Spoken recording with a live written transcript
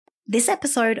This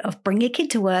episode of Bring Your Kid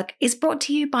to Work is brought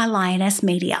to you by Lioness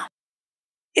Media.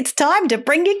 It's time to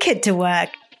bring your kid to work.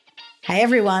 Hey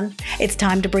everyone, it's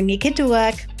time to bring your kid to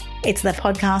work. It's the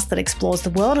podcast that explores the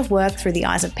world of work through the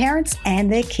eyes of parents and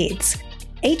their kids.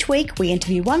 Each week, we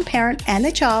interview one parent and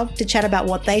their child to chat about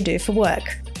what they do for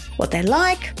work, what they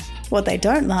like, what they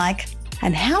don't like,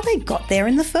 and how they got there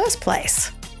in the first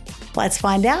place. Let's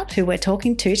find out who we're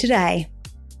talking to today.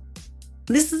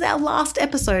 This is our last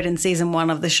episode in season 1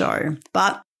 of the show,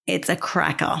 but it's a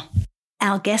cracker.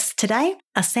 Our guests today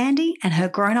are Sandy and her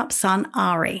grown-up son,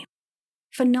 Ari.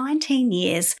 For 19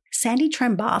 years, Sandy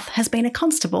Trembath has been a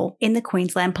constable in the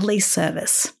Queensland Police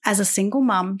Service. As a single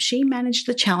mum, she managed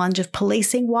the challenge of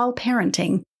policing while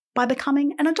parenting by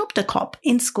becoming an adopter cop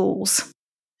in schools.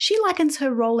 She likens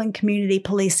her role in community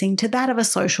policing to that of a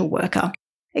social worker,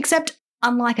 except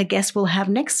unlike a guest we'll have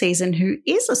next season who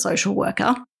is a social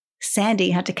worker, Sandy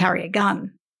had to carry a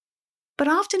gun. But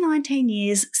after 19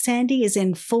 years, Sandy is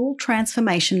in full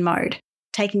transformation mode,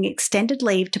 taking extended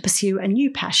leave to pursue a new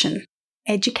passion,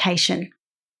 education.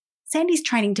 Sandy's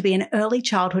training to be an early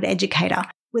childhood educator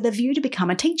with a view to become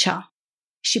a teacher.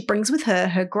 She brings with her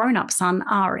her grown-up son,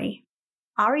 Ari.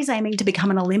 Ari's aiming to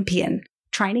become an Olympian,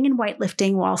 training in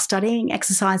weightlifting while studying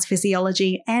exercise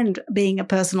physiology and being a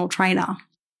personal trainer.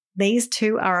 These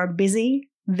two are a busy,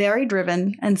 very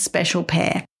driven and special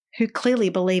pair who clearly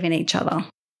believe in each other.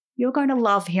 You're going to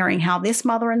love hearing how this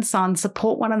mother and son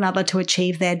support one another to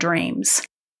achieve their dreams.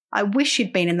 I wish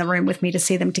you'd been in the room with me to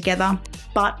see them together,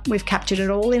 but we've captured it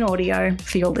all in audio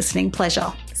for your listening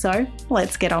pleasure. So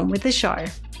let's get on with the show.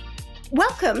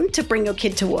 Welcome to Bring Your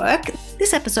Kid to Work.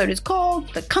 This episode is called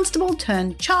The Constable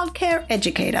turned Childcare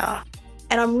Educator.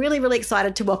 And I'm really, really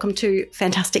excited to welcome two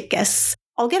fantastic guests.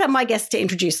 I'll get my guests to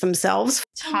introduce themselves.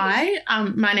 Hi,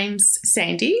 my name's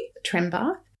Sandy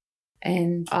Trembath,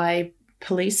 and I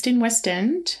policed in West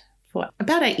End for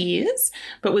about 8 years,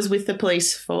 but was with the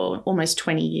police for almost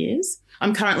 20 years.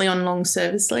 I'm currently on long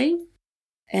service leave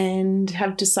and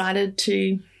have decided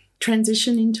to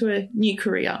transition into a new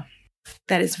career.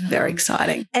 That is very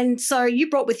exciting. And so you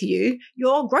brought with you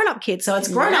your grown-up kid. So it's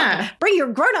grown-up. Bring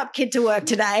your grown-up kid to work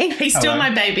today. He's still my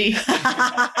baby.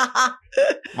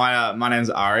 My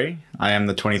name's Ari. I am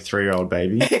the 23-year-old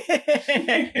baby.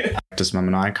 Just Mum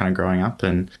and I kind of growing up,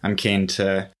 and I'm keen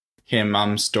to hear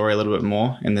Mum's story a little bit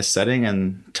more in this setting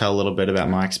and tell a little bit about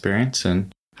my experience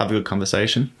and have a good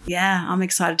conversation. Yeah, I'm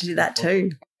excited to do that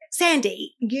too.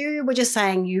 Sandy, you were just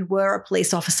saying you were a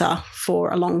police officer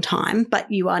for a long time, but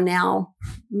you are now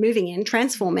moving in,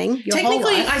 transforming your whole life.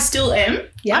 Technically, I still am.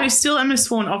 Yep. I still am a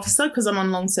sworn officer because I'm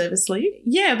on long service leave.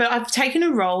 Yeah, but I've taken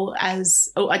a role as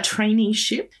a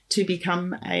traineeship to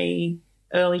become a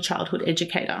early childhood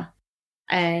educator.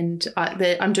 And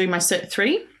I'm doing my Cert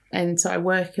 3. And so I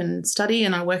work and study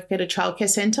and I work at a childcare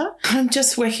centre. I'm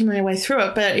just working my way through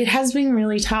it, but it has been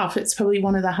really tough. It's probably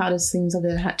one of the hardest things I've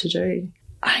ever had to do.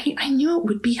 I knew it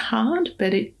would be hard,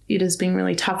 but it has been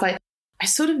really tough. I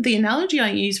sort of, the analogy I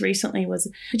used recently was,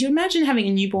 could you imagine having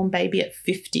a newborn baby at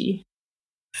 50?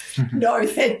 No,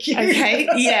 thank you. Okay,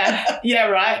 yeah,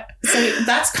 right. So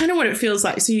that's kind of what it feels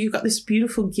like. So you've got this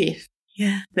beautiful gift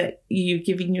that you're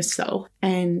giving yourself,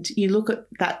 and you look at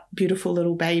that beautiful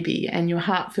little baby and your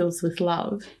heart fills with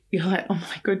love. You're like, oh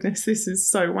my goodness, this is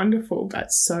so wonderful,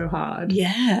 but so hard.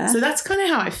 Yeah. So that's kind of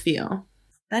how I feel.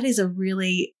 That is a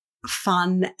really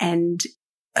fun and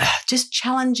just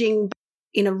challenging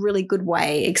in a really good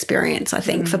way experience, I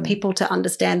think, for people to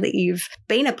understand that you've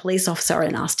been a police officer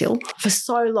and are still for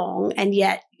so long, and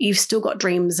yet you've still got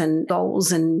dreams and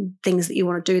goals and things that you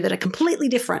want to do that are completely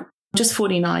different. Just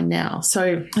 49 now.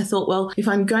 So I thought, well, if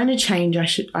I'm going to change, I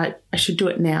should do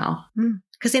it now.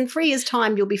 Because in 3 years'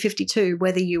 time, you'll be 52,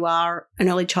 whether you are an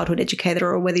early childhood educator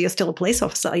or whether you're still a police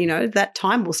officer, that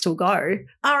time will still go.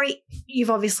 Ari,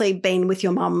 you've obviously been with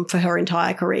your mum for her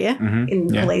entire career in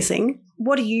policing.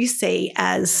 What do you see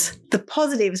as the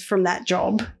positives from that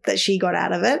job that she got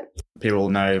out of it? People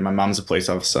know my mum's a police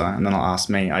officer, and then they'll ask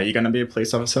me, are you going to be a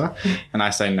police officer? And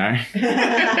I say no.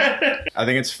 I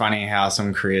think it's funny how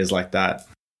some careers like that,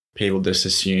 people just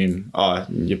assume, oh,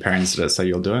 your parents did it, so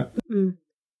you'll do it.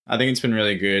 I think it's been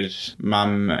really good.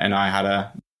 Mum and I had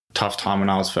a tough time when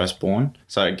I was first born,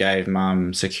 so it gave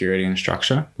Mum security and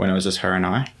structure when it was just her and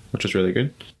I, which was really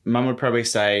good. Mum would probably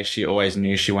say she always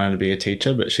knew she wanted to be a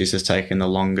teacher, but she's just taken the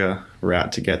longer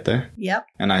route to get there. Yep.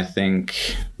 And I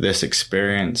think this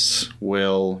experience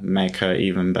will make her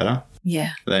even better.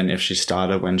 Yeah. Than if she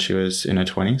started when she was in her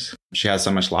 20s. She has so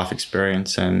much life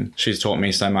experience and she's taught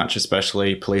me so much,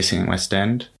 especially policing in West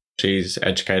End. She's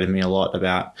educated me a lot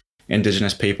about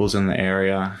Indigenous peoples in the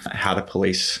area, how to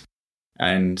police.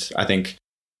 And I think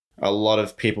a lot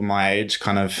of people my age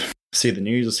kind of see the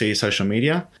news or see social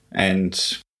media,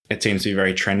 and it seems to be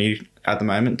very trendy at the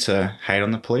moment to hate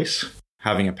on the police.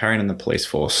 Having a parent in the police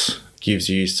force gives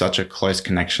you such a close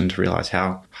connection to realise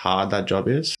how hard that job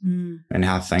is and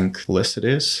how thankless it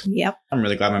is. Yep. I'm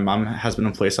really glad my mum has been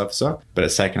a police officer, but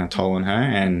it's taken a toll on her,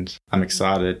 and I'm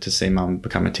excited to see mum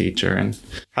become a teacher and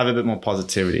have a bit more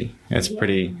positivity. It's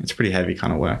pretty heavy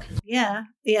kind of work. Yeah.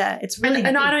 Yeah. It's really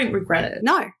and I don't regret it.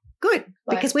 No. Good,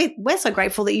 because we're so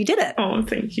grateful that you did it. Oh,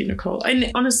 thank you, Nicole.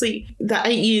 And honestly, the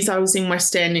 8 years I was in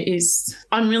West End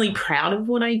I'm really proud of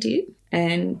what I did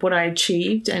and what I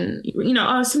achieved. And, you know,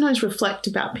 I sometimes reflect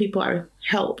about people I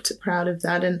helped, proud of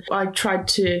that. And I tried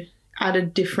to add a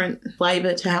different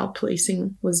flavour to how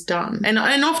policing was done. And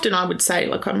often I would say,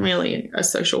 like, I'm really a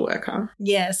social worker.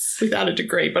 Yes. Without a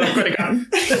degree, but I've got a gun.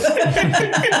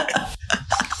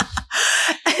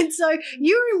 And so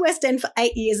you were in West End for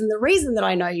 8 years, and the reason that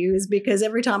I know you is because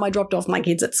every time I dropped off my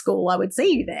kids at school, I would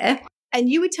see you there. And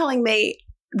you were telling me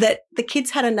that the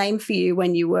kids had a name for you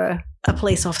when you were a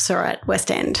police officer at West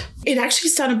End. It actually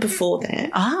started before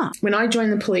that. When I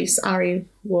joined the police, Ari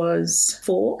was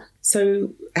 4.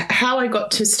 So how I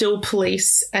got to still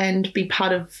police and be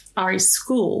part of Ari's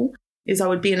school is I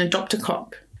would be an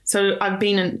adopt-a-cop. So I've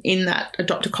been in that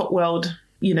adopt-a-cop world,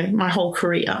 you know, my whole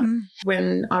career.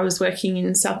 When I was working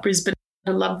in South Brisbane,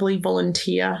 a lovely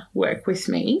volunteer worked with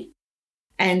me,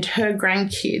 and her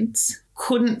grandkids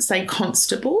couldn't say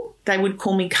Constable. They would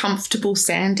call me Comfortable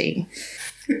Sandy.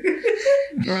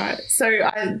 Right. So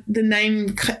the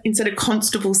name, instead of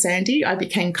Constable Sandy, I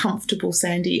became Comfortable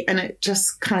Sandy, and it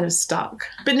just kind of stuck.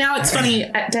 But now it's funny,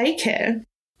 at daycare,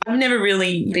 I've never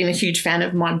really been a huge fan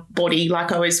of my body.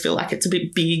 Like, I always feel like it's a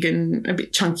bit big and a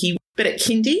bit chunky. But at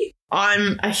kindy,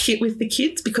 I'm a hit with the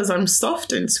kids because I'm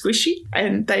soft and squishy,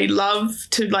 and they love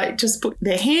to, like, just put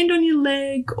their hand on your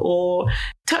leg or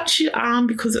touch your arm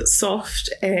because it's soft.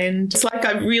 And it's like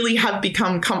I really have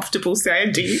become Comfortable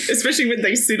Sandy, especially when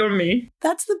they sit on me.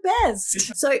 That's the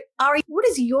best. So, Ari, what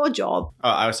is your job?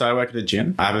 So I work at the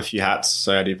gym. I have a few hats.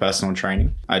 So I do personal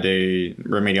training. I do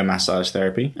remedial massage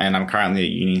therapy, and I'm currently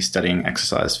at uni studying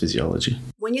exercise physiology.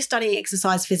 When you're studying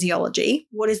exercise physiology,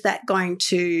 what is that going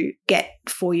to get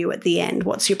for you at the end?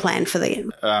 What's your plan for the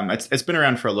end? It's been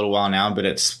around for a little while now, but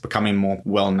it's becoming more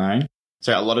well known.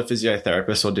 So a lot of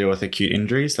physiotherapists will deal with acute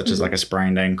injuries, such as like a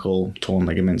sprained ankle, torn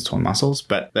ligaments, torn muscles,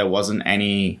 but there wasn't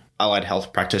any allied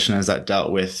health practitioners that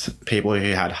dealt with people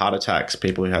who had heart attacks,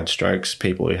 people who had strokes,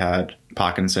 people who had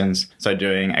Parkinson's. So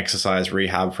doing exercise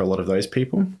rehab for a lot of those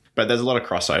people. But there's a lot of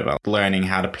crossover, learning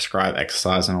how to prescribe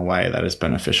exercise in a way that is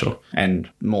beneficial and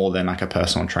more than like a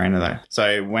personal trainer though.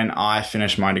 So when I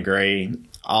finish my degree,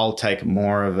 I'll take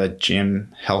more of a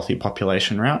gym healthy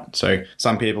population route. So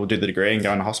some people do the degree and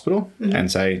go in a hospital and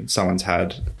say someone's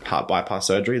had heart bypass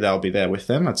surgery, they'll be there with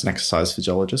them. That's an exercise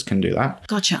physiologist, can do that.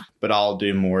 Gotcha. But I'll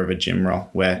do more of a gym role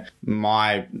where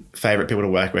my favourite people to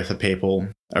work with are people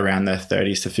around their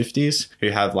 30s to 50s who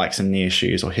have like some knee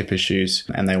issues or hip issues,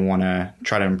 and they want to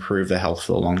try to improve their health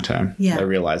for the long term. Yeah. They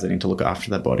realise they need to look after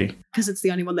their body. Because it's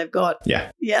the only one they've got.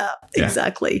 Yeah,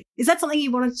 exactly. Is that something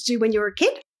you wanted to do when you were a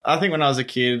kid? I think when I was a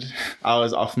kid, I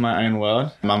was off my own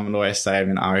world. Mum would always say I'm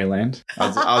in Ari land. I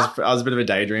was a bit of a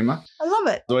daydreamer. I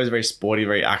love it. I was always very sporty,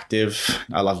 very active.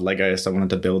 I love Lego, so I wanted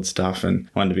to build stuff and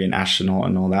wanted to be an astronaut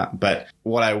and all that. But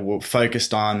what I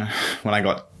focused on when I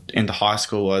got into high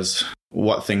school was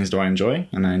what things do I enjoy?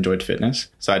 And I enjoyed fitness.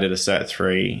 So I did a Cert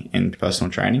 3 in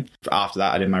personal training. After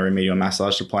that, I did my remedial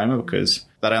massage diploma because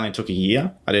that only took a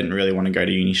year. I didn't really want to go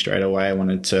to uni straight away. I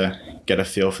wanted to get a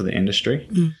feel for the industry.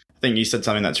 I think you said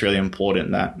something that's really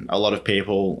important, that a lot of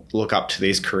people look up to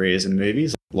these careers in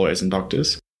movies, lawyers and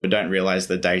doctors, but don't realise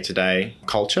the day-to-day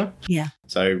culture. Yeah.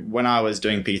 So when I was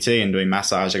doing PT and doing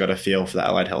massage, I got a feel for the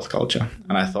allied health culture.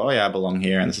 And I thought, I belong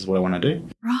here and this is what I want to do.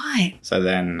 Right. So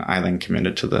then I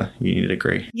committed to the uni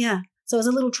degree. Yeah. So it was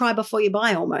a little try before you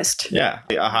buy almost. Yeah.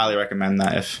 I highly recommend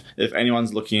that if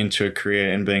anyone's looking into a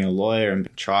career in being a lawyer, and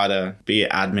try to be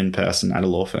an admin person at a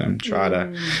law firm, try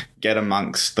to get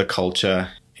amongst the culture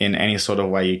in any sort of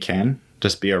way you can.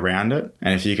 Just be around it.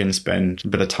 And if you can spend a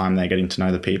bit of time there getting to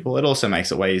know the people, it also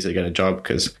makes it way easier to get a job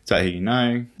because it's that who you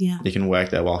know. Yeah. You can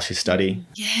work there whilst you study.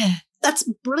 Yeah. That's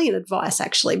brilliant advice,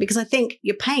 actually, because I think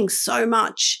you're paying so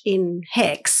much in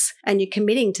HEX and you're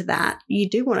committing to that. You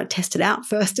do want to test it out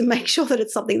first and make sure that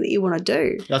it's something that you want to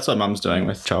do. That's what Mum's doing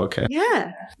with childcare.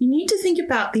 Yeah. You need to think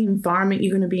about the environment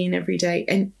you're going to be in every day,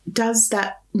 and does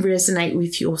that resonate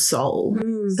with your soul?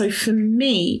 So for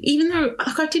me, even though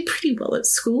I did pretty well at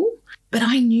school, but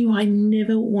I knew I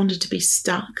never wanted to be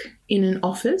stuck in an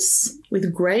office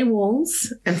with grey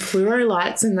walls and fluoro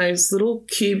lights and those little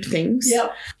cube things.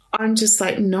 Yep. I'm just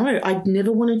like, no, I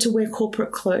never wanted to wear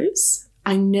corporate clothes.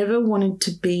 I never wanted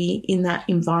to be in that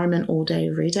environment all day,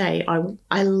 every day.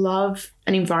 I love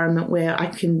an environment where I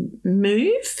can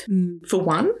move, for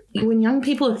one. When young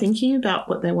people are thinking about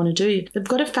what they want to do, they've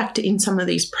got to factor in some of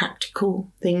these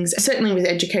practical things. Certainly with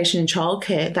education and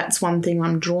childcare, that's one thing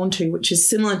I'm drawn to, which is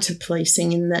similar to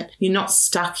policing in that you're not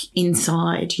stuck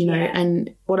inside, you know. Yeah.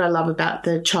 And what I love about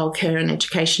the childcare and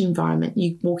education environment,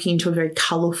 you're walking into a very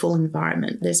colourful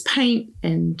environment. There's paint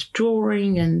and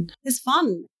drawing and it's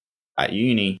fun. At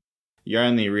uni, you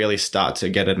only really start to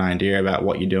get an idea about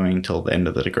what you're doing till the end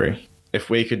of the degree. If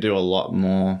we could do a lot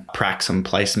more pracs and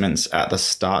placements at the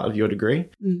start of your degree,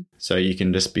 so you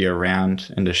can just be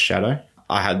around and just shadow.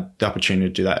 I had the opportunity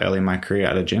to do that early in my career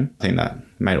at a gym. I think that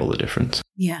made all the difference.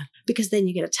 Yeah, because then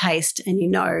you get a taste and you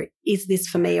know, is this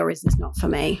for me or is this not for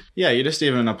me? Yeah, you just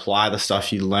even apply the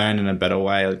stuff you learn in a better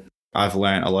way. I've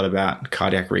learned a lot about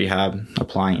cardiac rehab,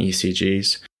 applying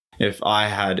ECGs. If I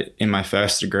had, in my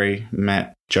first degree,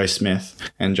 met Joe Smith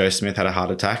and Joe Smith had a heart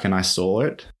attack and I saw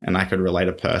it and I could relate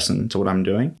a person to what I'm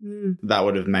doing, that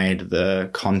would have made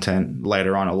the content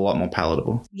later on a lot more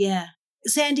palatable. Yeah.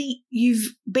 Sandy, you've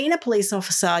been a police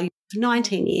officer for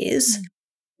 19 years.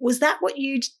 Was that what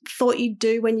you thought you'd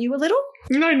do when you were little?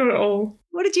 No, not at all.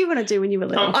 What did you want to do when you were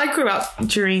little? I grew up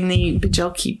during the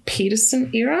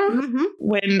Bjelke-Petersen era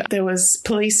when there was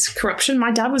police corruption.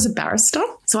 My dad was a barrister.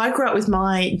 So I grew up with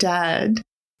my dad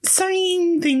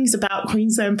saying things about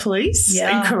Queensland police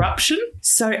and corruption.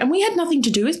 And we had nothing to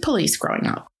do with police growing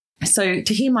up. So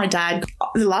to hear my dad,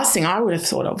 the last thing I would have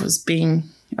thought of was being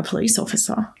a police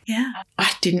officer. Yeah.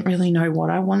 I didn't really know what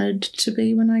I wanted to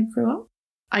be when I grew up.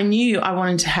 I knew I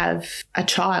wanted to have a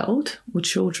child or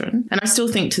children. And I still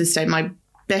think to this day my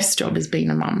best job is being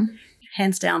a mum.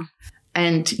 Hands down.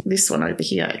 And this one over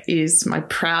here is my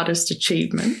proudest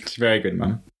achievement. It's very good,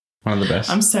 Mum. One of the best.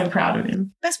 I'm so proud of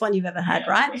him. Best one you've ever had,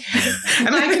 right?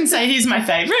 And I can say he's my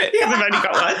favourite because I've only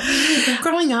got one.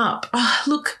 Growing up,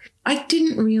 look, I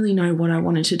didn't really know what I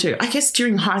wanted to do. I guess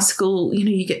during high school, you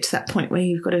know, you get to that point where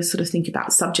you've got to sort of think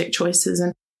about subject choices.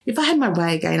 And if I had my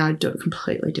way again, I'd do it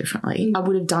completely differently. I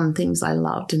would have done things I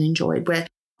loved and enjoyed, where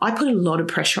I put a lot of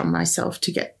pressure on myself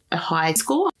to get a high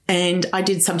score. And I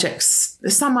did subjects,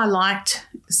 some I liked,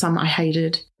 some I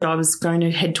hated. I was going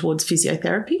to head towards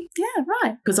physiotherapy. Yeah,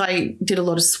 right. Because I did a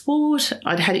lot of sport.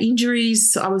 I'd had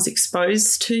injuries. So I was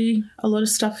exposed to a lot of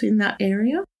stuff in that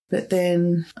area. But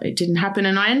then it didn't happen.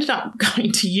 And I ended up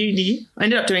going to uni. I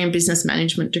ended up doing a business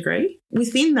management degree.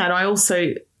 Within that, I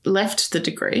also left the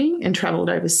degree and travelled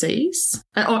overseas.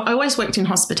 And I always worked in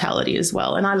hospitality as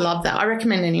well, and I love that. I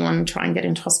recommend anyone try and get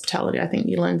into hospitality. I think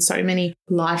you learn so many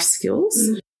life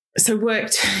skills. So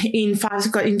got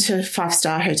into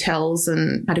 5-star hotels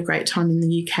and had a great time in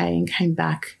the UK and came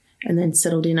back and then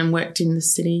settled in and worked in the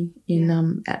city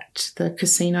at the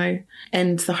casino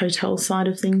and the hotel side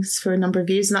of things for a number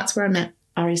of years, and that's where I met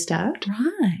Ari's dad.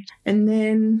 Right. And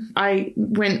then I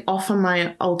went off on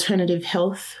my alternative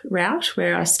health route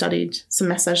where I studied some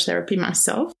massage therapy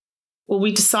myself. Well,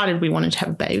 we decided we wanted to have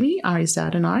a baby, Ari's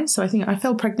dad and I. So I think I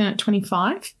fell pregnant at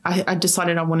 25. I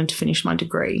decided I wanted to finish my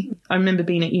degree. I remember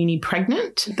being at uni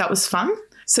pregnant. That was fun.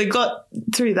 So got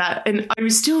through that. And I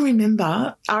still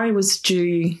remember Ari was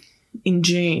due in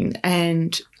June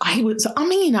and I was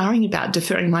umming and ahhing about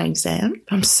deferring my exam.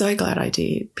 I'm so glad I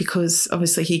did because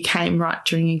obviously he came right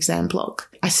during exam block.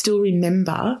 I still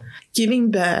remember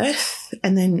giving birth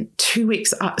and then 2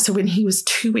 weeks up. So when he was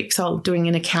 2 weeks old doing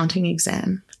an accounting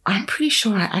exam, I'm pretty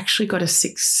sure I actually got a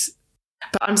 6.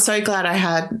 But I'm so glad I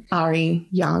had Ari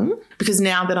young because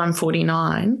now that I'm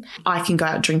 49, I can go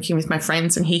out drinking with my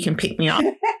friends and he can pick me up.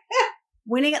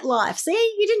 Winning at life. See,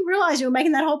 you didn't realise you were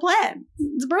making that whole plan.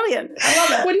 It's brilliant. I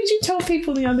love it. What did you tell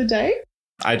people the other day?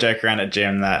 I joke around at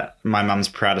gym that my mum's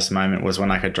proudest moment was when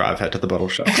I could drive her to the bottle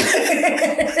shop.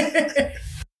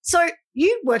 So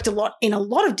you worked in a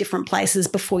lot of different places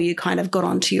before you kind of got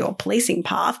onto your policing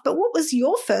path. But what was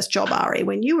your first job, Ari,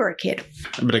 when you were a kid?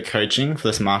 A bit of coaching for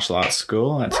this martial arts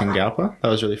school at Tingalpa. That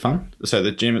was really fun. So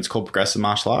the gym, it's called Progressive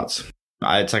Martial Arts.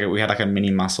 We had like a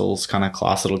mini muscles kind of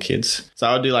class, little kids. So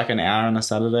I would do like an hour on a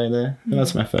Saturday there. And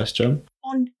that's my first job.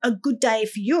 On a good day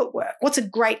for you at work, what's a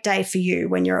great day for you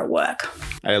when you're at work?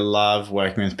 I love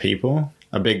working with people.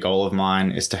 A big goal of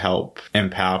mine is to help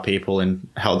empower people and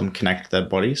help them connect to their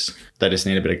bodies. They just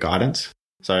need a bit of guidance.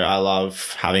 So I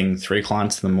love having 3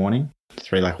 clients in the morning,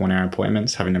 3 like 1 hour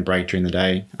appointments, having a break during the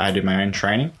day. I do my own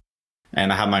training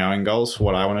and I have my own goals for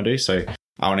what I want to do. So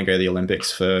I want to go to the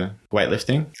Olympics for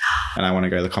weightlifting and I want to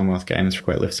go to the Commonwealth Games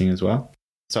for weightlifting as well.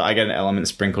 So I get an element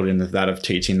sprinkled into that of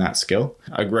teaching that skill.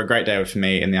 A great day for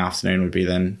me in the afternoon would be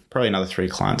then probably another 3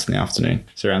 clients in the afternoon.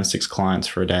 So around 6 clients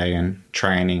for a day and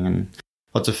training and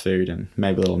lots of food and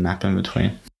maybe a little nap in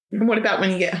between. And what about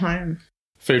when you get home?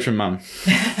 Food from mum.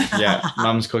 Yeah,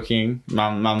 mum's cooking.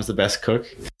 Mum's the best cook.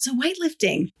 So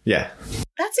weightlifting. Yeah.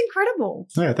 That's incredible.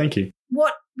 Yeah, thank you.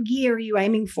 What year are you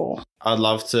aiming for? I'd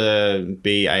love to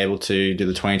be able to do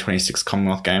the 2026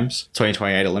 Commonwealth Games,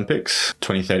 2028 Olympics,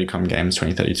 2030 Com Games,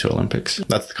 2032 Olympics.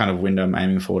 That's the kind of window I'm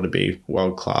aiming for, to be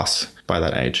world class by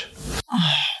that age.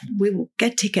 Oh, we will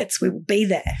get tickets. We will be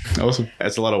there. Awesome.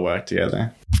 It's a lot of work to get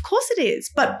there. Of course it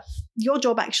is. But your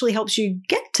job actually helps you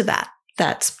get to that.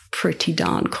 That's pretty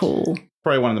darn cool.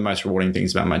 Probably one of the most rewarding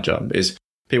things about my job is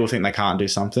people think they can't do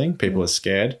something. People are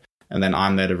scared. And then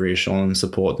I'm there to reassure them,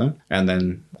 support them. And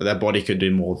then their body could do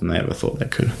more than they ever thought they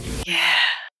could. Yeah.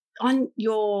 On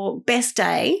your best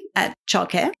day at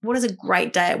Childcare, what does a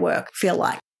great day at work feel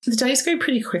like? The days go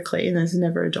pretty quickly and there's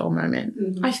never a dull moment.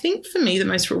 Mm-hmm. I think for me, the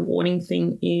most rewarding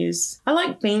thing is I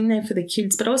like being there for the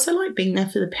kids, but I also like being there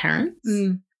for the parents.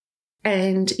 Mm.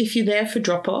 And if you're there for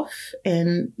drop-off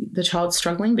and the child's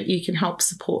struggling, but you can help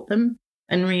support them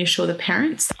and reassure the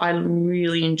parents, I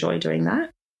really enjoy doing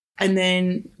that. And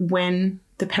then when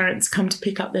the parents come to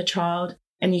pick up their child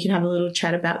and you can have a little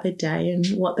chat about their day and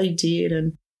what they did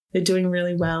and they're doing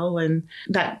really well, and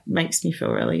that makes me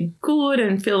feel really good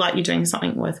and feel like you're doing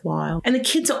something worthwhile. And the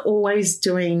kids are always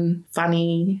doing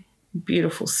funny,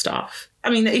 beautiful stuff. I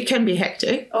mean, it can be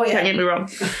hectic. Oh, yeah. Don't get me wrong.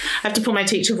 I have to put my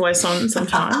teacher voice on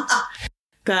sometimes.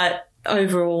 But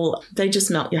overall, they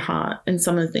just melt your heart. And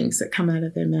some of the things that come out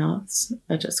of their mouths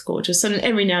are just gorgeous. And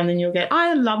every now and then you'll get,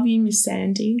 I love you, Miss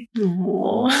Sandy.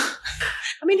 Aww.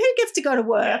 I mean, who gets to go to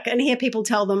work and hear people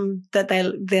tell them that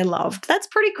they're loved? That's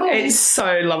pretty cool. It's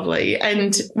so lovely.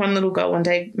 And one little girl one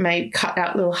day made cut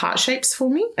out little heart shapes for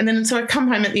me. And then so I come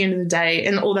home at the end of the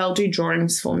day or they'll do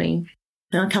drawings for me.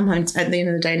 And I come home at the end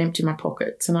of the day and empty my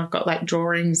pockets and I've got like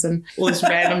drawings and all this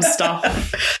random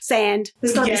stuff. Sand.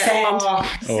 There's got to be sand.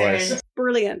 Oh, always. Sand.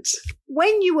 Brilliant.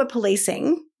 When you were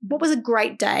policing, what was a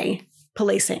great day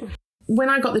policing? When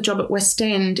I got the job at West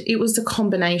End, it was a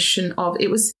combination of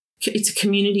it's a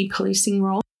community policing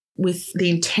role with the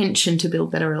intention to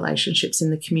build better relationships in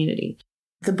the community.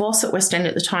 The boss at West End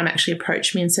at the time actually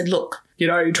approached me and said, look,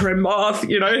 Trem Bath,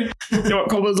 you know what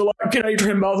commons are like,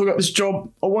 Trem Bath, I've got this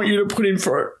job. I want you to put in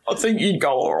for it. I think you'd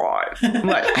go all right. I'm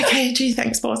like, okay, gee,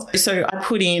 thanks, boss. So I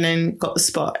put in and got the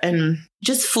spot and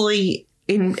just fully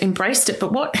embraced it.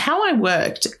 But how I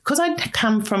worked, because I'd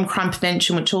come from crime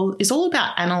prevention, which is all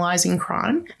about analysing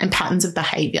crime and patterns of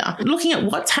behaviour, looking at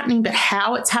what's happening, but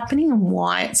how it's happening and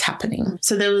why it's happening.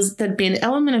 So there'd be an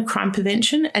element of crime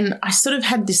prevention, and I sort of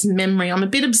had this memory. I'm a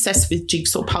bit obsessed with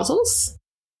jigsaw puzzles.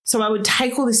 So I would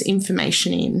take all this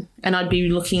information in and I'd be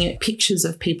looking at pictures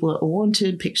of people that were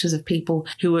wanted, pictures of people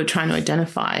who were trying to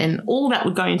identify, and all that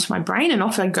would go into my brain, and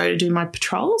off I'd go to do my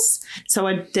patrols. So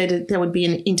there would be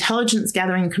an intelligence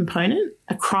gathering component,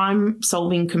 a crime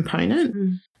solving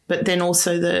component, but then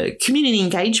also the community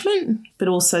engagement, but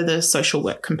also the social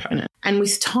work component. And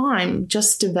with time,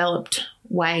 just developed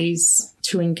ways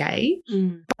to engage.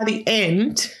 By the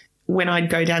end, when I'd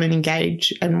go down and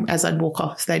engage, and as I'd walk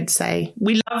off, they'd say,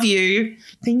 we love you,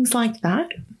 things like that.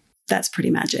 That's pretty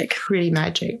magic. Pretty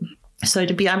magic. So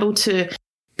to be able to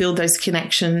build those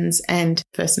connections and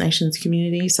First Nations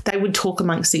communities, they would talk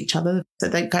amongst each other. So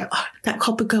they'd go, oh, that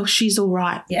copper girl, she's all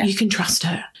right. Yeah. You can trust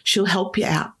her. She'll help you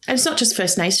out. And it's not just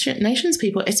First Nations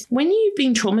people. It's when you've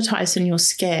been traumatised and you're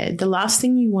scared, the last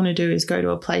thing you want to do is go to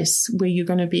a place where you're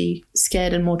going to be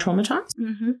scared and more traumatised.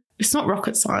 Mm-hmm. It's not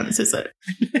rocket science, is it?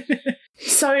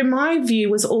 So my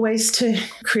view was always to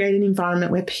create an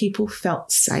environment where people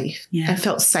felt safe and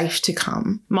felt safe to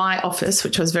come. My office,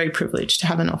 which I was very privileged to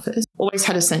have an office, always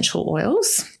had essential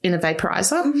oils in a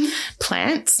vaporizer,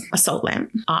 plants, a salt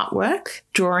lamp, artwork,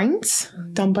 drawings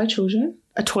done by children,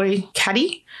 a toy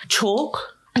caddy,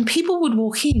 chalk, and people would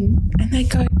walk in and they'd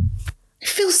go, it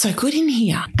feels so good in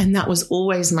here. And that was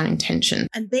always my intention.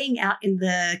 And being out in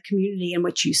the community in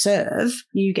which you serve,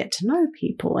 you get to know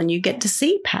people and you get to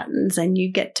see patterns and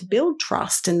you get to build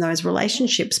trust, and those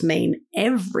relationships mean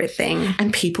everything.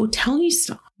 And people tell you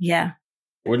stuff. Yeah.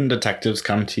 Wouldn't detectives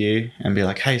come to you and be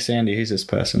like, hey, Sandy, who's this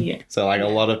person? Yeah. So like a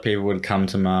lot of people would come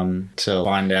to mum to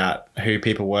find out who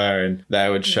people were, and they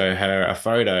would show her a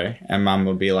photo and mum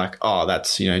would be like, oh,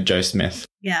 that's, Joe Smith.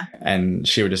 Yeah. And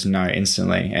she would just know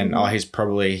instantly. And, oh, he's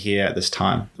probably here at this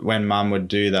time. When mum would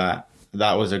do that,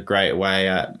 that was a great way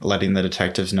at letting the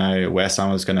detectives know where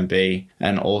someone was going to be,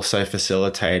 and also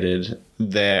facilitated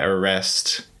their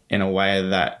arrest in a way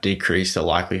that decreased the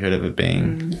likelihood of it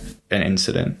being an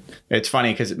incident. It's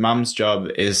funny because mum's job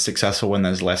is successful when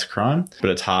there's less crime, but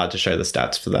it's hard to show the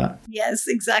stats for that. Yes,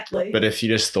 exactly. But if you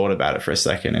just thought about it for a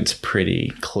second, it's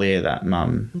pretty clear that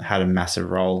mum had a massive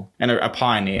role and a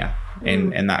pioneer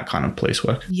in that kind of police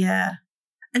work. Yeah.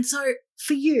 And so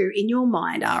for you, in your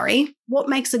mind, Ari, what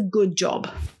makes a good job?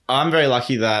 I'm very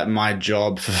lucky that my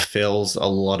job fulfills a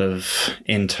lot of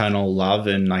internal love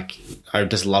and like I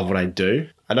just love what I do.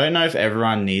 I don't know if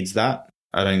everyone needs that.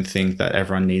 I don't think that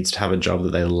everyone needs to have a job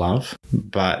that they love,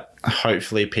 but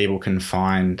hopefully people can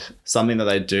find something that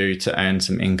they do to earn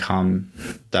some income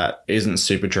that isn't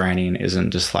super draining and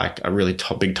isn't just like a really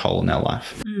big toll in their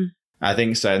life. I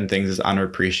think certain things is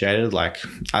underappreciated. Like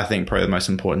I think probably the most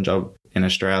important job in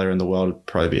Australia and the world would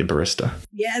probably be a barista.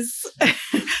 Yes.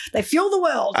 They fuel the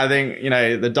world. I think,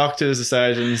 the doctors, the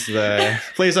surgeons, the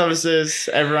police officers,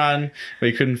 everyone,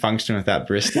 we couldn't function without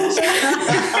baristas.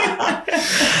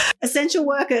 Essential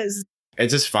workers.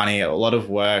 It's just funny. A lot of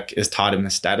work is tied in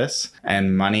with status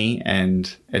and money,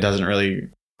 and it doesn't really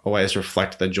always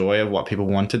reflect the joy of what people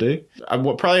want to do.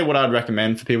 Probably what I'd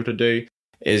recommend for people to do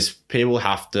is people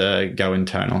have to go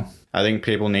internal. I think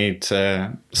people need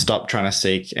to stop trying to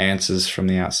seek answers from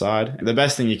the outside. The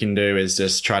best thing you can do is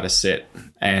just try to sit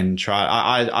and try.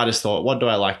 I just thought, what do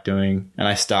I like doing? And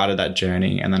I started that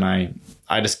journey, and then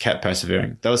I just kept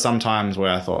persevering. There was some times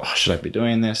where I thought, should I be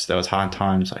doing this? There was hard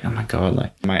times like, oh my God,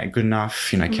 like, am I good enough?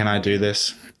 Can I do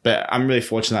this? But I'm really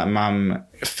fortunate that mum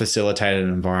facilitated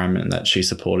an environment that she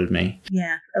supported me.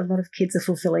 Yeah, a lot of kids are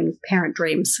fulfilling parent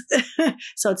dreams.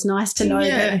 So it's nice to know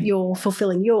that you're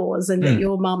fulfilling yours and that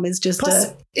your mum is just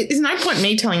There's no point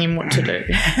me telling him what to do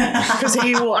because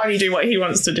he will only do what he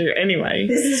wants to do anyway.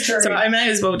 This is true. So I may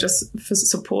as well just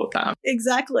support that.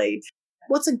 Exactly.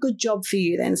 What's a good job for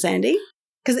you then, Sandy?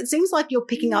 Because it seems like you're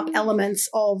picking up elements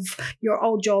of your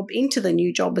old job into the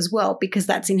new job as well, because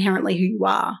that's inherently who you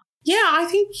are. Yeah, I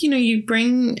think, you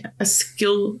bring a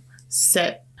skill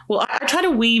set. Well, I try to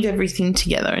weave everything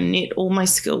together and knit all my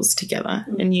skills together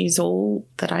and use all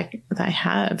that I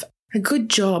have. A good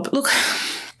job. Look,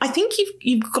 I think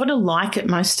you've got to like it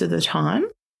most of the time.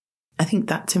 I think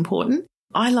that's important.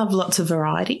 I love lots of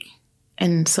variety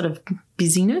and sort of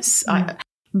busyness.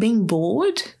 Being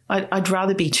bored, I'd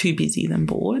rather be too busy than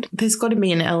bored. There's got to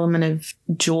be an element of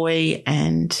joy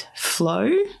and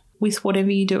flow with whatever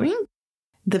you're doing.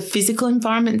 The physical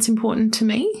environment's important to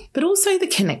me, but also the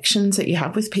connections that you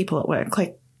have with people at work.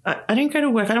 Like, I don't go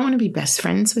to work. I don't want to be best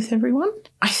friends with everyone.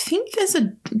 I think there's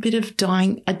a bit of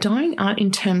dying art in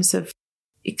terms of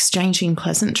exchanging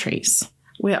pleasantries,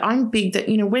 where I'm big that,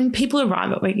 when people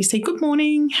arrive at work, you say, good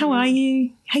morning, how are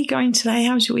you? How you going today?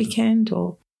 How was your weekend?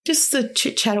 Or just the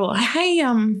chit chat, or, hey,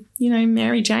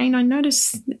 Mary Jane, I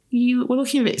noticed you were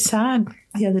looking a bit sad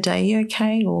the other day. Are you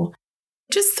okay? Or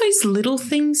just those little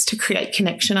things to create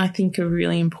connection, I think, are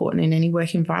really important in any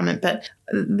work environment. But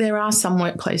there are some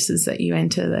workplaces that you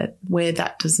enter where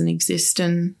that doesn't exist,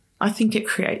 and I think it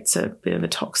creates a bit of a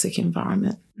toxic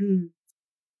environment.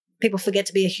 People forget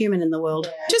to be a human in the world.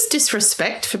 Just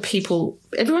disrespect for people.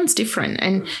 Everyone's different,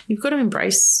 and you've got to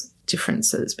embrace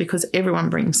differences because everyone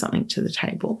brings something to the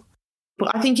table.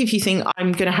 But I think if you think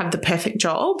I'm going to have the perfect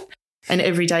job and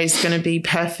every day is going to be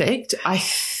perfect, I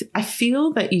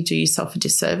feel that you do yourself a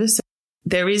disservice.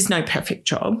 There is no perfect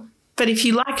job, but if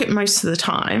you like it most of the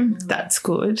time, that's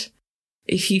good.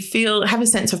 If you have a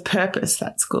sense of purpose,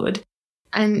 that's good.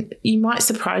 And you might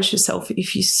surprise yourself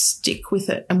if you stick with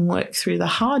it and work through the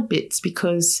hard bits,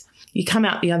 because you come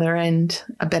out the other end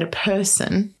a better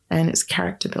person, and it's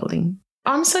character building.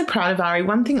 I'm so proud of Ari.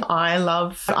 One thing I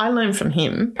love, I learn from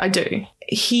him. I do.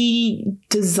 He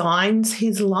designs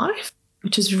his life,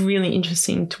 which is really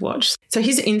interesting to watch. So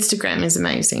his Instagram is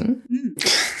amazing.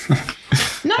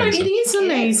 No, it is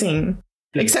amazing.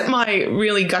 Yeah. Except my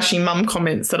really gushy mum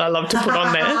comments that I love to put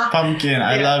on there. Pumpkin,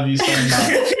 I love you so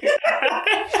much.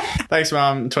 Thanks,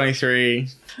 Mum. 23.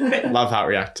 Love Heart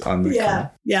React on the comment.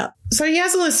 Yeah. So he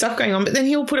has all this stuff going on, but then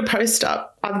he'll put a post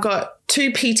up. I've got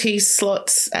 2 PT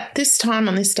slots at this time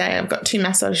on this day. I've got 2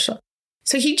 massage slots.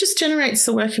 So he just generates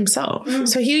the work himself.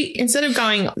 So he, instead of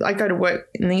going, I go to work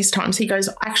in these times, he goes,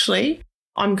 actually,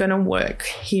 I'm going to work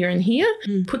here and here,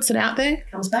 puts it out there.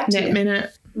 Comes back to net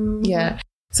minute. Yeah.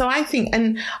 So I think,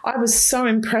 and I was so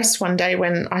impressed one day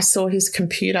when I saw his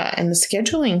computer and the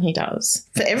scheduling he does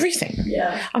for everything.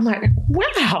 Yeah. I'm like,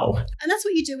 wow. And that's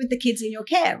what you do with the kids in your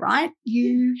care, right?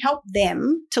 You help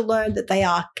them to learn that they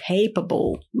are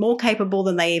capable, more capable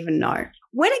than they even know.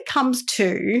 When it comes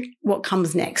to what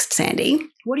comes next, Sandy,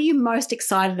 what are you most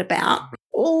excited about?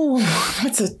 Oh,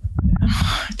 that's a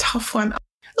tough one.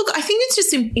 Look, I think it's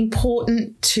just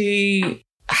important to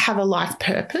have a life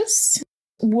purpose.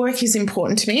 Work is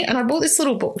important to me. And I bought this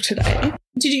little book today.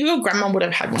 Your grandma would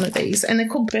have had one of these, and they're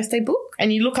called birthday book.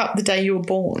 And you look up the day you were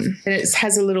born and it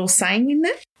has a little saying in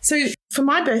there. So for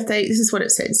my birthday, this is what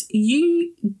it says.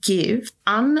 You give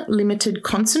unlimited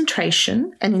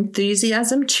concentration and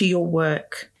enthusiasm to your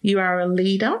work. You are a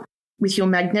leader with your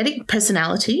magnetic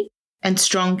personality and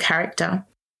strong character.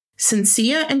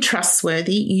 Sincere and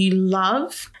trustworthy, you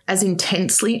love as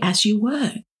intensely as you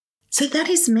work. So that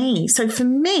is me. So for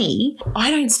me,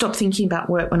 I don't stop thinking about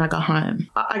work when I go home.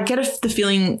 I get the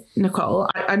feeling, Nicole,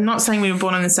 I'm not saying we were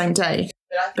born on the same day,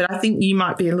 but I think you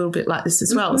might be a little bit like this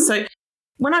as well. Mm-hmm. So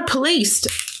when I policed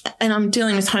and I'm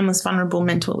dealing with homeless, vulnerable,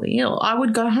 mentally ill, I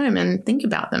would go home and think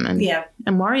about them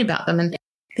and worry about them and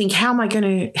think, how am I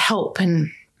going to help?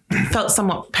 And felt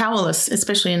somewhat powerless,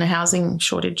 especially in a housing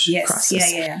shortage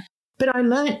crisis. Yeah. But I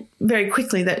learned very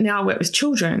quickly that now I work with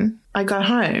children, I go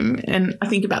home and I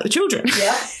think about the children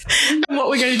and what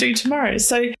we're going to do tomorrow.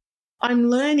 So I'm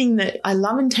learning that I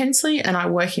love intensely and I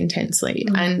work intensely.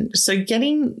 Mm-hmm. And so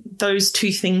getting those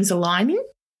two things aligning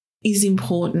is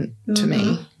important to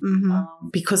me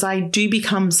because I do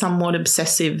become somewhat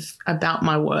obsessive about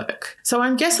my work. So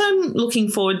I guess I'm looking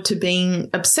forward to being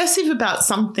obsessive about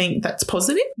something that's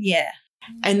positive. Yeah.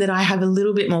 And that I have a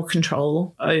little bit more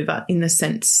control over, in the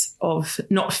sense of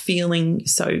not feeling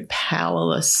so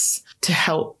powerless to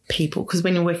help people. Because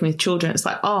when you're working with children, it's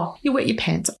like, oh, you wet your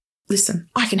pants. Listen,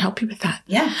 I can help you with that.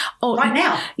 Yeah. Oh, right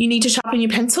now. You need to sharpen your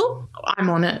pencil? I'm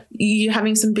on it. You're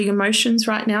having some big emotions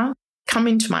right now? Come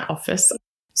into my office.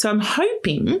 So I'm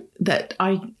hoping that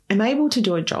I am able to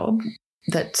do a job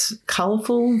that's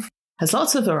colourful, has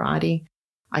lots of variety.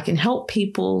 I can help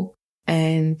people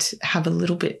and have a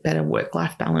little bit better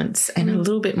work-life balance and a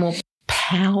little bit more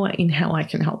power in how I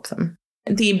can help them.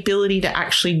 The ability to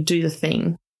actually do the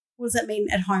thing. What does that mean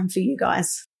at home for you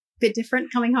guys? Bit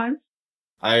different coming home?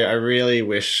 I really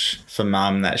wish for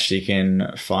Mum that she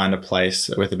can find a place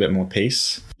with a bit more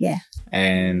peace. Yeah.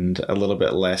 And a little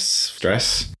bit less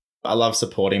stress. I love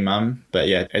supporting Mum, but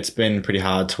yeah, it's been pretty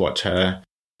hard to watch her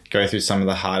go through some of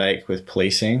the heartache with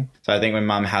policing. So I think when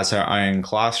Mum has her own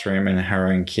classroom and her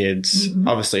own kids,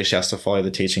 obviously she has to follow the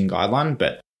teaching guideline,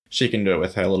 but she can do it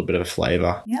with her little bit of a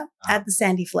flavour. Yeah, add the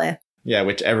Sandy flair. Yeah,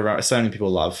 which so many people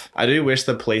love. I do wish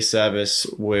the police service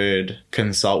would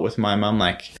consult with my mum.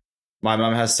 Like, my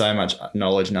mum has so much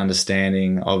knowledge and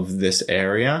understanding of this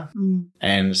area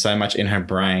and so much in her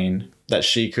brain that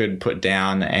she could put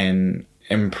down and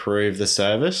improve the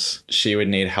service. She would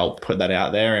need help put that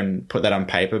out there and put that on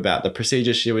paper about the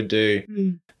procedures she would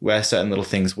do, where certain little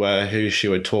things were, who she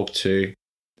would talk to.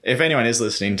 If anyone is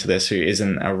listening to this who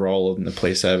isn't a role in the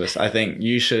police service, I think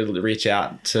you should reach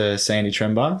out to Sandy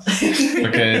Trimbar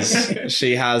because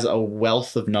she has a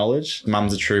wealth of knowledge.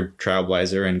 Mum's a true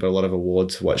trailblazer and got a lot of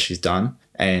awards for what she's done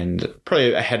and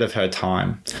probably ahead of her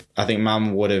time. I think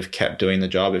Mum would have kept doing the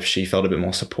job if she felt a bit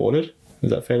more supported.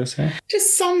 Is that fair to say? To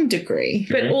some degree.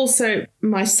 But also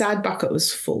my sad bucket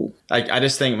was full. I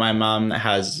just think my mum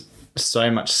has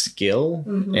so much skill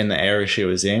in the area she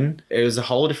was in. It was a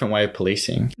whole different way of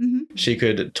policing. She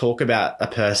could talk about a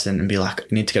person and be like, I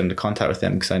need to get into contact with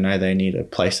them because I know they need a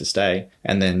place to stay.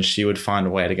 And then she would find a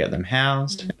way to get them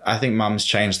housed. I think Mum's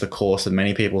changed the course of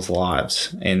many people's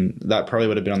lives. And that probably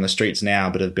would have been on the streets now,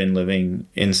 but have been living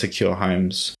in secure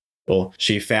homes. Or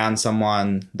she found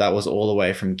someone that was all the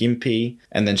way from Gympie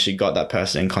and then she got that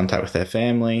person in contact with their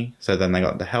family. So then they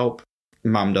got the help.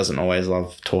 Mum doesn't always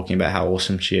love talking about how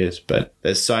awesome she is, but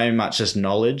there's so much just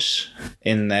knowledge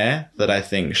in there that I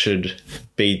think should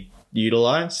be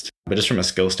utilised. But just from a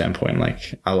skill standpoint,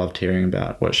 like, I loved hearing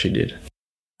about what she did.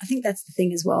 I think that's the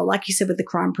thing as well. Like you said with the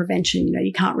crime prevention,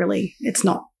 you can't really, it's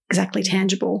not exactly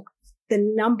tangible. The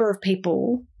number of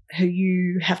people who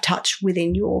you have touched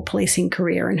within your policing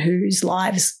career and whose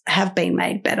lives have been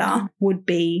made better would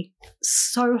be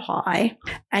so high,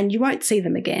 and you won't see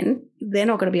them again. They're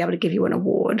not going to be able to give you an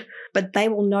award, but they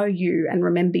will know you and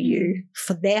remember you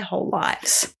for their whole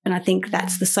lives. And I think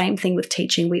that's the same thing with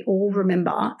teaching. We all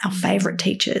remember our favourite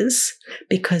teachers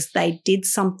because they did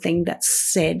something that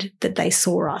said that they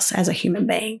saw us as a human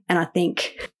being. And I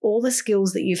think all the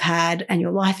skills that you've had and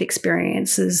your life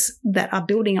experiences that are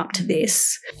building up to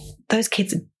this, those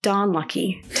kids are darn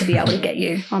lucky to be able to get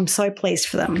you. I'm so pleased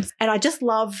for them. And I just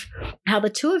love how the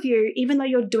two of you, even though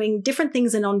you're doing different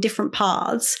things and on different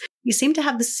paths, you seem to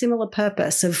have the similar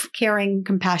purpose of caring,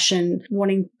 compassion,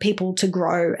 wanting people to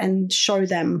grow and show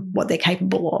them what they're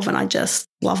capable of. And I just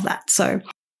love that. So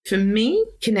for me,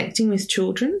 connecting with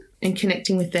children and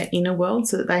connecting with their inner world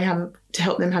so that they have to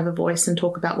help them have a voice and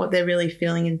talk about what they're really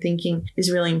feeling and thinking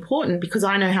is really important, because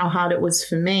I know how hard it was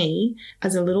for me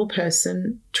as a little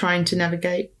person trying to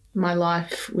navigate my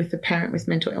life with a parent with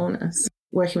mental illness.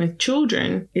 Working with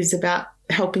children is about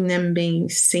helping them being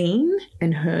seen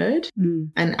and heard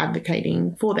and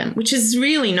advocating for them, which is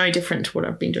really no different to what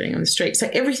I've been doing on the street. So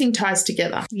everything ties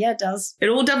together. Yeah, it does. It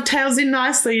all dovetails in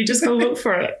nicely. You just got to look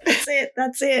for it.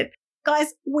 That's it.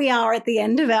 Guys, we are at the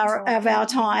end of our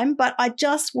time, but I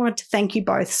just wanted to thank you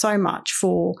both so much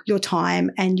for your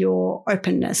time and your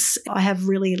openness. I have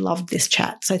really loved this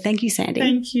chat. So thank you, Sandy.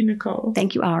 Thank you, Nicole.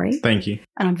 Thank you, Ari. Thank you.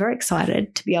 And I'm very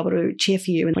excited to be able to cheer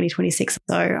for you in 2026.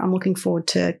 So I'm looking forward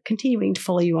to continuing to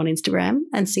follow you on Instagram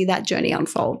and see that journey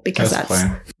unfold, because that's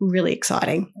really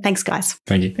exciting. Thanks, guys.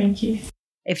 Thank you. Thank you.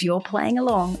 If you're playing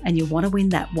along and you want to win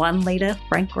that 1 litre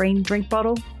Frank Green drink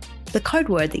bottle, the code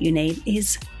word that you need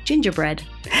is gingerbread.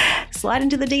 Slide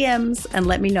into the DMs and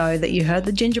let me know that you heard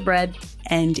the gingerbread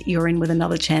and you're in with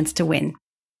another chance to win.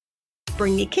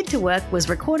 Bring Your Kid to Work was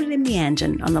recorded in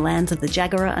Meanjin on the lands of the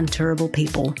Jagera and Turrbal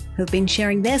people, who've been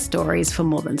sharing their stories for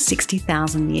more than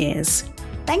 60,000 years.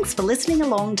 Thanks for listening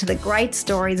along to the great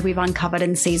stories we've uncovered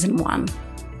in Season 1.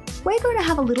 We're going to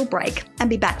have a little break and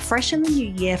be back fresh in the new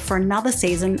year for another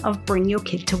season of Bring Your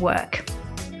Kid to Work.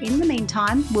 In the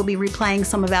meantime, we'll be replaying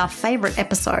some of our favourite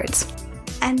episodes.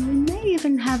 And we may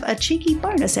even have a cheeky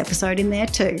bonus episode in there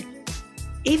too.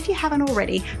 If you haven't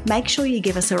already, make sure you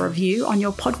give us a review on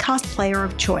your podcast player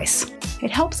of choice. It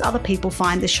helps other people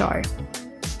find the show.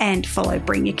 And follow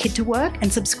Bring Your Kid to Work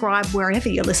and subscribe wherever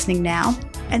you're listening now,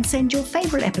 and send your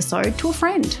favourite episode to a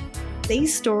friend.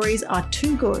 These stories are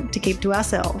too good to keep to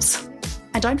ourselves.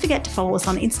 And don't forget to follow us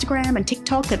on Instagram and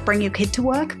TikTok at Bring Your Kid to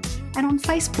Work, and on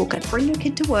Facebook at Bring Your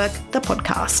Kid to Work, the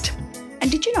podcast.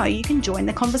 And did you know you can join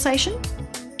the conversation?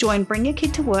 Join Bring Your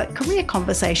Kid to Work Career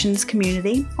Conversations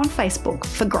community on Facebook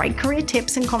for great career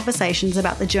tips and conversations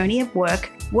about the journey of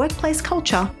work, workplace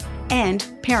culture, and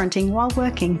parenting while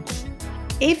working.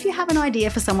 If you have an idea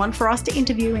for someone for us to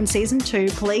interview in Season 2,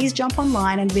 please jump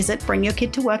online and visit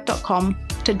bringyourkidtowork.com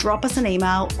to drop us an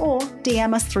email or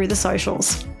DM us through the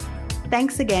socials.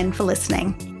 Thanks again for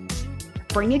listening.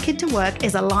 Bring Your Kid to Work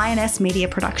is a Lioness Media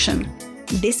production.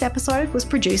 This episode was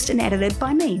produced and edited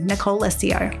by me, Nicole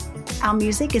Lesio. Our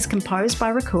music is composed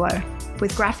by Rakuo,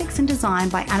 with graphics and design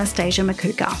by Anastasia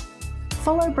Makuka.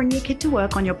 Follow Bring Your Kid to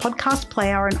Work on your podcast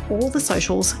player and all the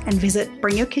socials, and visit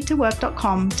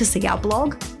bringyourkidtowork.com to see our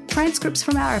blog, transcripts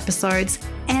from our episodes,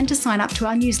 and to sign up to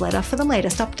our newsletter for the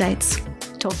latest updates.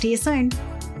 Talk to you soon.